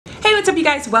what's up you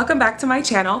guys? Welcome back to my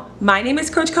channel. My name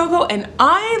is Coach Coco and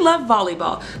I love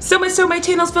volleyball. So much so my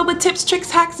channel is filled with tips,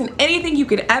 tricks, hacks, and anything you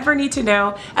could ever need to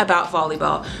know about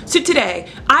volleyball. So today,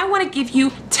 I want to give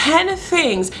you 10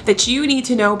 things that you need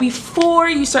to know before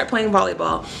you start playing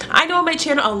volleyball. I know on my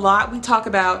channel a lot we talk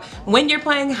about when you're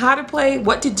playing, how to play,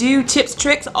 what to do, tips,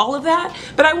 tricks, all of that.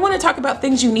 But I want to talk about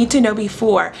things you need to know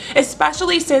before,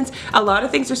 especially since a lot of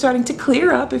things are starting to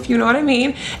clear up, if you know what I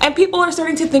mean, and people are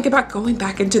starting to think about going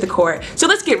back into the court. So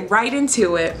let's get right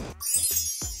into it.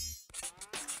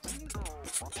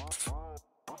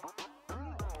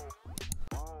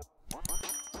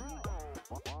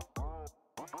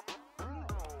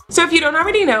 So if you don't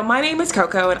already know, my name is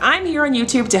Coco and I'm here on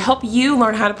YouTube to help you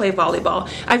learn how to play volleyball.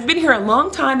 I've been here a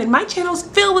long time and my channel is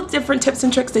filled with different tips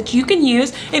and tricks that you can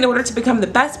use in order to become the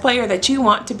best player that you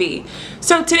want to be.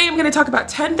 So today I'm going to talk about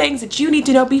 10 things that you need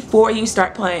to know before you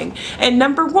start playing. And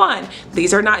number one,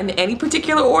 these are not in any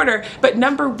particular order, but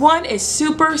number one is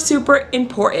super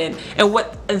important. And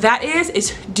what that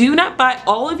is do not buy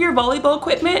all of your volleyball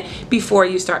equipment before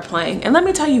you start playing. And let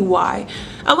me tell you why.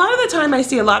 A lot of the time I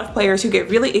see a lot of players who get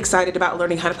really excited about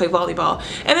learning how to play volleyball,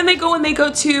 and then they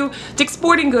go to Dick's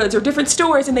Sporting Goods or different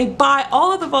stores and they buy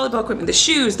all of the volleyball equipment, the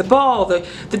shoes, the ball,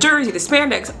 the jersey, the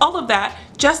spandex, all of that,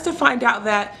 just to find out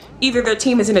that either their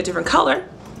team is in a different color,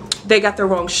 they got the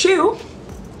wrong shoe,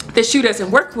 the shoe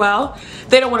doesn't work well,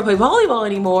 they don't want to play volleyball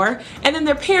anymore, and then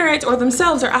their parents or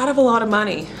themselves are out of a lot of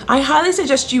money. I highly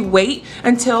suggest you wait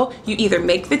until you either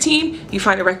make the team, you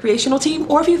find a recreational team,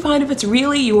 or if you find if it's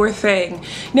really your thing.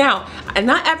 Now,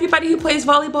 not everybody who plays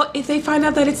volleyball, if they find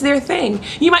out that it's their thing.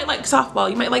 You might like softball,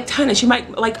 you might like tennis, you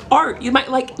might like art, you might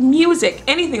like music,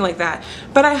 anything like that.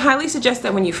 But I highly suggest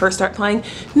that when you first start playing,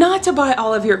 not to buy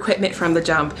all of your equipment from the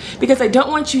jump, because I don't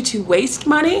want you to waste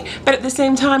money, but at the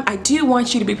same time, I do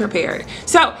want you to be prepared.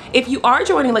 So if you are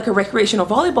joining like a recreational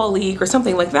volleyball league or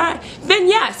something like that, then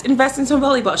yes, invest in some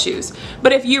volleyball shoes.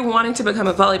 But if you're wanting to become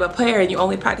a volleyball player and you're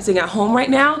only practicing at home right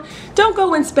now, don't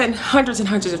go and spend hundreds and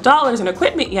hundreds of dollars on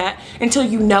equipment yet until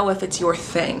you know if it's your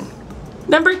thing.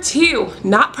 Number two,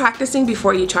 not practicing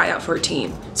before you try out for a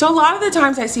team. So a lot of the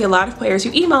times I see a lot of players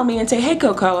who email me and say, hey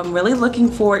Coco, I'm really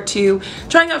looking forward to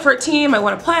trying out for a team, I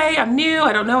want to play, I'm new,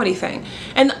 I don't know anything.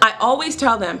 And I always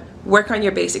tell them, work on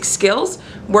your basic skills,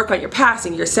 work on your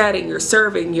passing, your setting, your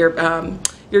serving, your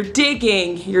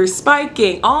digging, your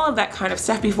spiking, all of that kind of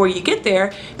stuff before you get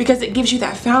there, because it gives you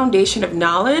that foundation of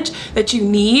knowledge that you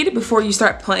need before you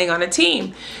start playing on a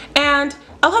team. And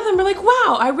a lot of them are like,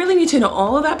 wow, I really need to know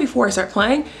all of that before I start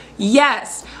playing.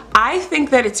 Yes, I think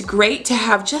that it's great to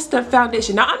have just a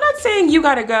foundation. Now, I'm not saying you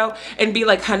gotta go and be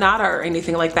like Hanada or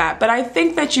anything like that, but I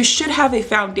think that you should have a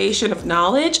foundation of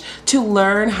knowledge to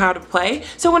learn how to play.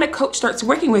 So when a coach starts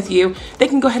working with you, they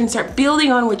can go ahead and start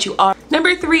building on what you are.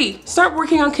 Number three, start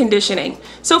working on conditioning.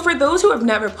 So for those who have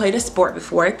never played a sport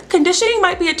before, conditioning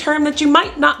might be a term that you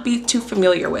might not be too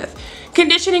familiar with.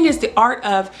 Conditioning is the art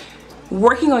of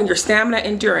working on your stamina,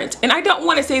 endurance. And I don't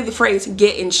want to say the phrase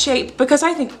get in shape, because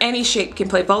I think any shape can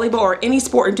play volleyball or any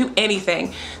sport and do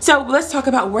anything. So let's talk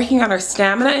about working on our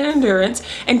stamina and endurance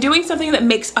and doing something that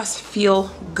makes us feel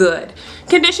good.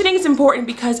 Conditioning is important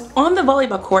because on the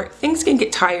volleyball court, things can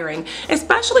get tiring,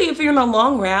 especially if you're in a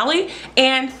long rally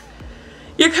and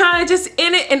you're kind of just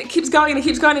in it and it keeps going and it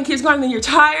keeps going and it keeps going, and then you're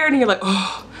tired and you're like,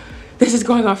 oh, this is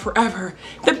going on forever.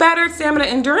 The better stamina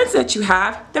endurance that you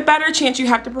have, the better chance you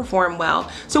have to perform well.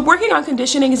 So working on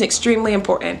conditioning is extremely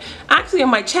important. Actually, on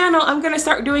my channel, I'm gonna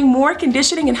start doing more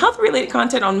conditioning and health related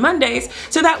content on Mondays,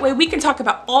 so that way we can talk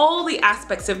about all the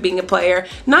aspects of being a player,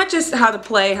 not just how to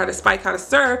play, how to spike, how to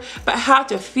serve, but how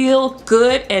to feel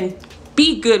good and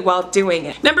be good while doing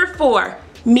it. Number four,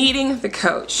 meeting the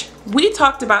coach. We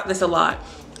talked about this a lot.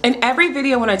 In every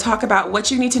video when I talk about what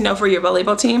you need to know for your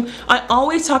volleyball team, I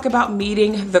always talk about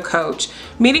meeting the coach.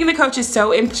 Meeting the coach is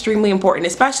so extremely important,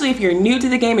 especially if you're new to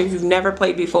the game, if you've never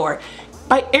played before.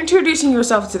 By introducing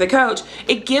yourself to the coach,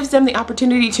 it gives them the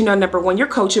opportunity to know, number one, you're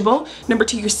coachable, number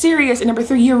two, you're serious, and number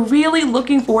three, you're really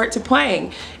looking forward to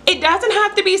playing. It doesn't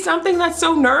have to be something that's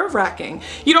so nerve-wracking.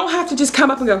 You don't have to just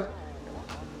come up and go,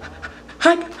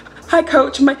 hi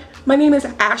coach, my name is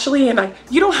Ashley, and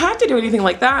you don't have to do anything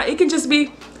like that. It can just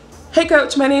be, hey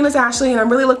coach, my name is Ashley and I'm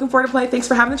really looking forward to play. Thanks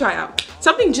for having the tryout.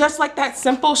 Something just like that,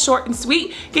 simple, short, and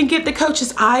sweet, can get the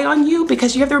coach's eye on you,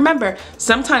 because you have to remember,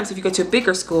 sometimes if you go to a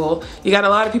bigger school, you got a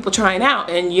lot of people trying out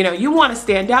and you want to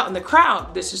stand out in the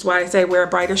crowd. This is why I say wear a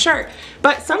brighter shirt.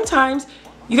 But sometimes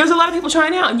there's a lot of people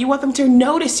trying out and you want them to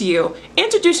notice you.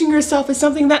 Introducing yourself is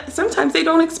something that sometimes they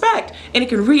don't expect, and it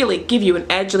can really give you an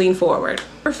edge lean forward.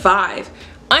 Number five,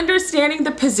 Understanding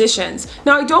the positions.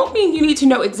 Now, I don't mean you need to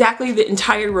know exactly the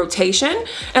entire rotation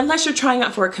unless you're trying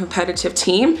out for a competitive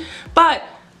team, but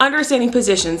understanding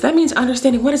positions. That means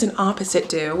understanding what does an opposite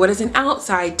do? What does an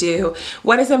outside do?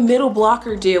 What does a middle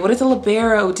blocker do? What does a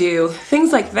libero do?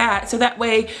 Things like that. So that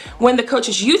way, when the coach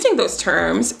is using those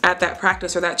terms at that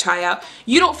practice or that tryout,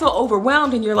 you don't feel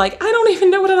overwhelmed and you're like, I don't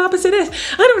even know what an opposite is.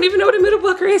 I don't even know what a middle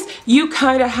blocker is. You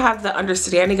kind of have the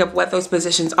understanding of what those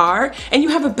positions are, and you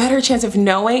have a better chance of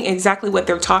knowing exactly what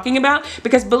they're talking about,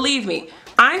 because believe me,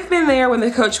 I've been there when the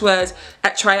coach was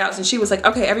at tryouts and she was like,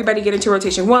 okay, everybody get into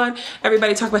rotation 1.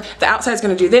 Everybody talk about the outside's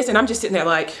gonna do this. And I'm just sitting there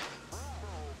like,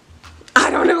 I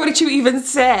don't know what you even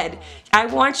said. I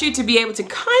want you to be able to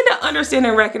kind of understand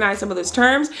and recognize some of those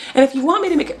terms. And if you want me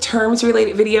to make a terms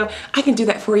related video, I can do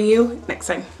that for you next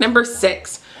time. Number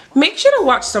 6. Make sure to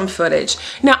watch some footage.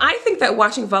 Now, I think that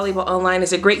watching volleyball online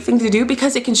is a great thing to do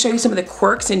because it can show you some of the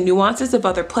quirks and nuances of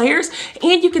other players,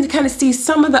 and you can kind of see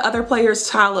some of the other players'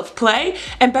 style of play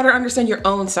and better understand your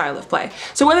own style of play.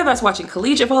 So whether that's watching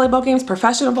collegiate volleyball games,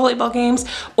 professional volleyball games,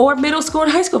 or middle school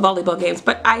and high school volleyball games,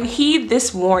 but I heed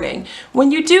this warning.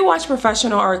 When you do watch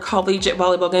professional or collegiate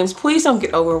volleyball games, please don't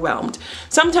get overwhelmed.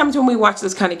 Sometimes when we watch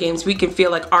those kind of games, we can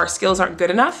feel like our skills aren't good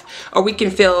enough, or we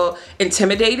can feel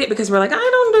intimidated because we're like, I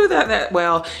don't do that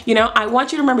well. You know, I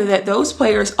want you to remember that those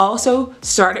players also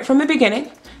started from the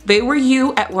beginning. They were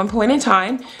you at one point in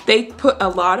time. They put a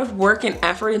lot of work and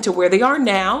effort into where they are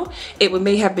now. It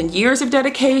may have been years of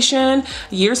dedication,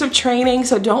 years of training,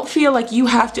 so don't feel like you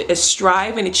have to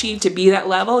strive and achieve to be that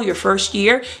level your first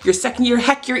year, your second year,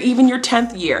 heck, even your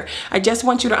 10th year. I just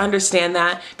want you to understand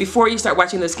that before you start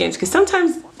watching those games, because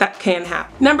sometimes that can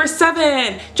happen. Number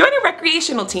 7, join a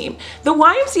recreational team. The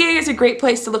YMCA is a great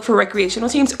place to look for recreational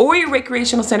teams or your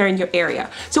recreational center in your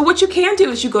area. So what you can do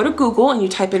is you go to Google and you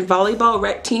type in volleyball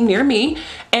rec team near me,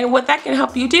 and what that can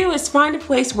help you do is find a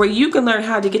place where you can learn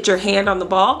how to get your hand on the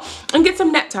ball and get some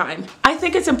net time. I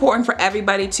think it's important for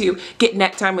everybody to get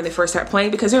net time when they first start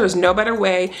playing, because there is no better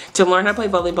way to learn how to play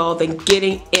volleyball than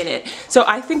getting in it. So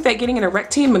I think that getting in a rec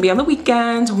team, maybe on the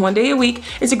weekends, one day a week,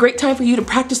 is a great time for you to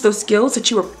practice those skills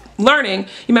that you were learning. You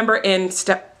remember in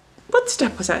what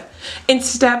step was that? In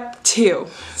step 2.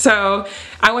 So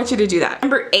I want you to do that.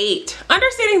 Number 8,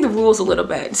 understanding the rules a little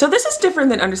bit. So this is different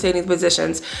than understanding the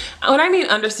positions. When I mean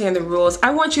understand the rules,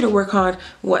 I want you to work on,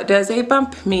 what does a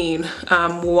bump mean?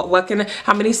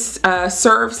 How many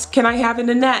serves can I have in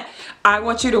the net? I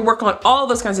want you to work on all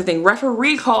those kinds of things.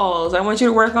 Referee calls. I want you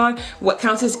to work on what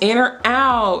counts as in or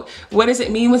out. What does it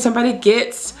mean when somebody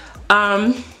gets,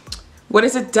 what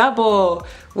is a double?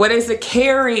 What is a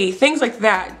carry? Things like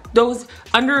that. Those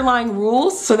underlying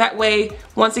rules, so that way,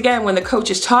 once again, when the coach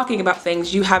is talking about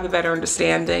things, you have a better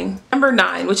understanding. Number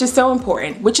 9, which is so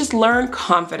important, which is learn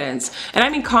confidence. And I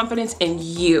mean confidence in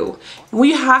you.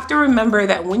 We have to remember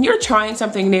that when you're trying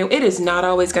something new, it is not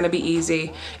always going to be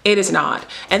easy. It is not.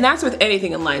 And that's with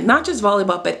anything in life, not just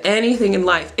volleyball, but anything in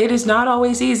life. It is not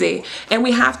always easy. And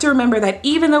we have to remember that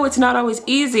even though it's not always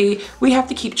easy, we have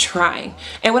to keep trying.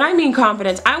 And when I mean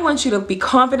confidence, I want you to be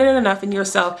confident enough in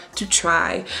yourself to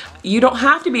try. You don't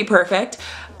have to be perfect.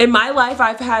 In my life,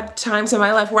 I've had times in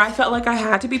my life where I felt like I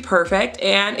had to be perfect,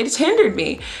 and it's hindered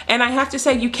me. And I have to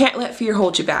say, you can't let fear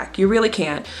hold you back. You really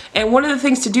can't. And one of the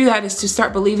things to do that is to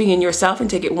start believing in yourself and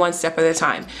take it one step at a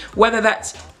time. Whether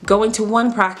that's going to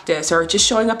one practice or just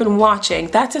showing up and watching,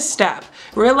 that's a step.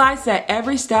 Realize that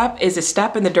every step is a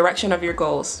step in the direction of your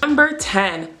goals. Number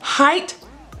 10, height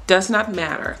does not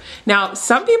matter. Now,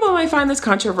 some people might find this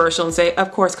controversial and say,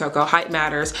 of course, Coco, height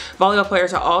matters. Volleyball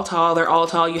players are all tall. They're all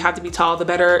tall. You have to be tall, the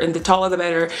better, and the taller the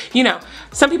better. You know,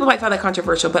 some people might find that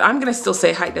controversial, but I'm going to still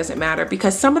say height doesn't matter,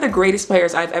 because some of the greatest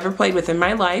players I've ever played with in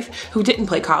my life, who didn't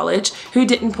play college, who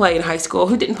didn't play in high school,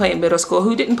 who didn't play in middle school,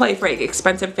 who didn't play for an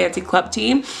expensive fancy club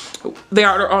team, they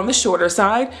are on the shorter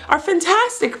side, are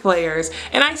fantastic players.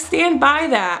 And I stand by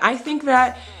that. I think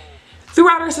that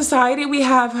throughout our society, we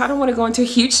have, I don't want to go into a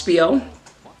huge spiel,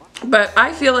 but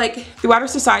I feel like throughout our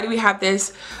society, we have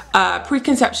this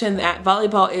preconception that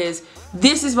volleyball is,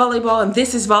 this is volleyball and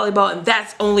this is volleyball and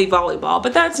that's only volleyball.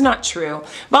 But that's not true.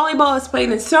 Volleyball is played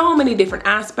in so many different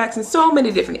aspects and so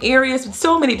many different areas with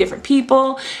so many different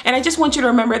people. And I just want you to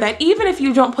remember that even if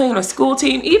you don't play on a school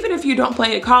team, even if you don't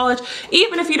play in college,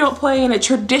 even if you don't play in a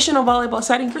traditional volleyball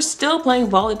setting, you're still playing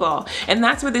volleyball. And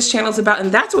that's what this channel is about,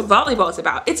 and that's what volleyball is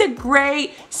about. It's a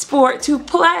great sport to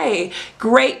play.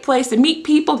 Great place to meet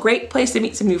people, great place to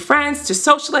meet some new friends, to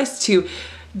socialize, to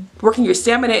working your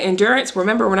stamina and endurance.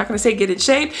 Remember, we're not going to say get in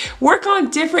shape. Work on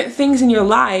different things in your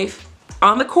life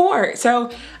on the court.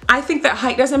 So I think that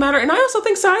height doesn't matter, and I also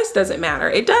think size doesn't matter.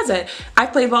 It doesn't. I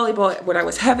played volleyball when I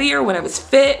was heavier, when I was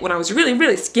fit, when I was really,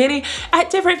 really skinny, at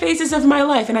different phases of my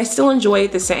life, and I still enjoy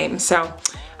it the same. So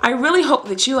I really hope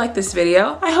that you like this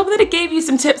video. I hope that it gave you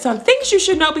some tips on things you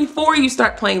should know before you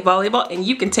start playing volleyball, and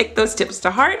you can take those tips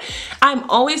to heart. I'm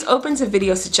always open to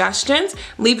video suggestions.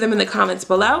 Leave them in the comments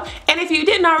below. And if you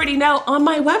didn't already know, on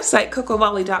my website,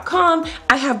 cocovolley.com,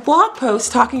 I have blog posts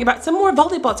talking about some more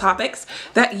volleyball topics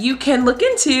that you can look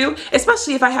into,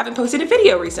 especially if I haven't posted a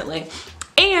video recently.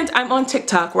 And I'm on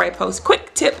TikTok, where I post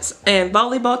quick tips and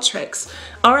volleyball tricks.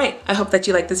 All right, I hope that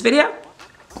you like this video.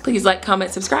 Please like,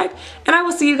 comment, subscribe, and I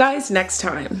will see you guys next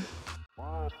time.